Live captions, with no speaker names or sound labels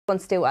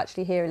One's still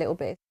actually here a little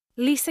bit.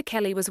 Lisa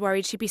Kelly was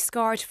worried she'd be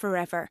scarred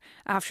forever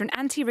after an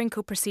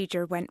anti-wrinkle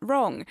procedure went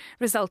wrong,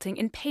 resulting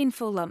in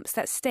painful lumps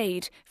that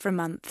stayed for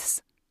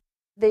months.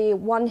 The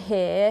one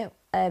here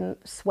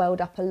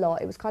swelled up a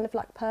lot. It was kind of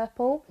like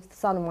purple. The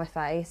sun on my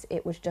face,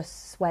 it was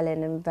just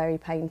swelling and very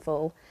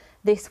painful.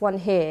 This one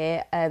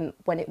here,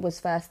 when it was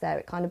first there,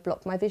 it kind of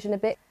blocked my vision a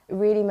bit. It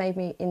really made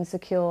me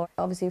insecure.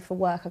 Obviously for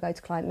work I go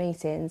to client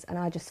meetings and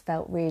I just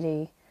felt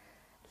really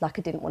like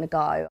I didn't want to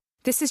go.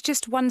 This is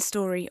just one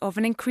story of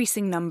an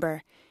increasing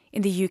number.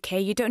 In the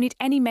UK, you don't need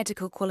any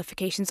medical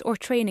qualifications or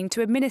training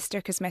to administer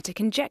cosmetic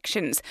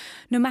injections,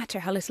 no matter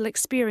how little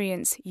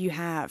experience you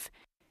have.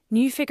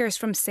 New figures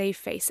from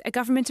SaveFace, a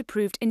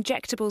government-approved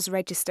injectables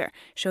register,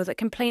 show that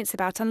complaints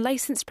about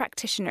unlicensed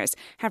practitioners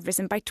have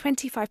risen by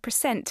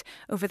 25%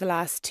 over the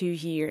last 2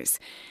 years.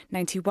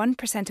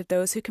 91% of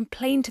those who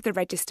complained to the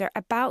register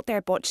about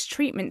their botched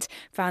treatment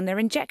found their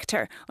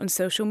injector on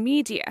social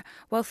media,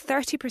 while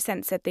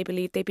 30% said they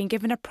believed they'd been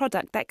given a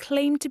product that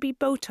claimed to be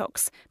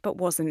Botox but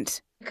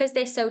wasn't. Because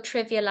they're so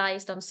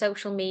trivialised on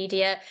social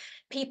media,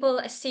 people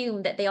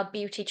assume that they are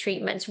beauty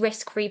treatments,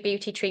 risk-free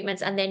beauty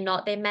treatments, and they're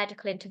not. They're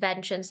medical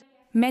interventions.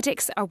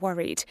 Medics are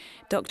worried.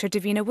 Dr.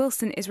 Davina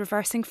Wilson is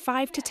reversing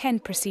 5 to 10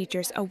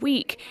 procedures a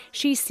week.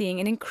 She's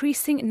seeing an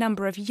increasing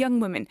number of young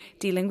women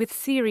dealing with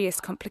serious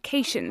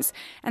complications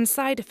and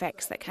side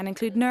effects that can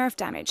include nerve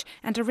damage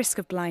and a risk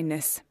of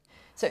blindness.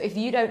 So if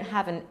you don't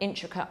have an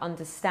intricate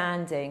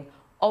understanding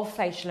of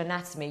facial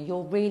anatomy,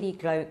 you're really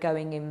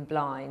going in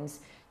blind,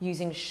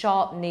 using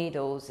sharp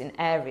needles in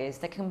areas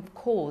that can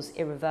cause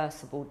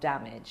irreversible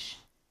damage.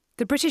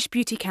 The British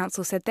Beauty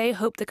Council said they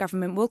hope the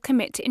government will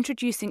commit to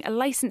introducing a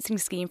licensing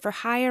scheme for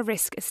higher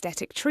risk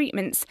aesthetic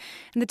treatments,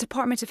 and the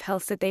Department of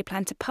Health said they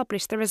plan to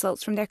publish the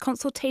results from their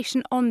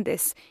consultation on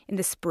this in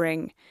the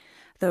spring.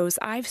 Those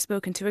I've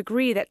spoken to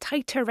agree that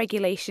tighter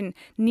regulation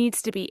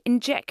needs to be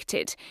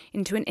injected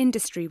into an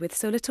industry with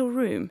so little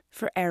room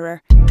for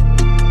error.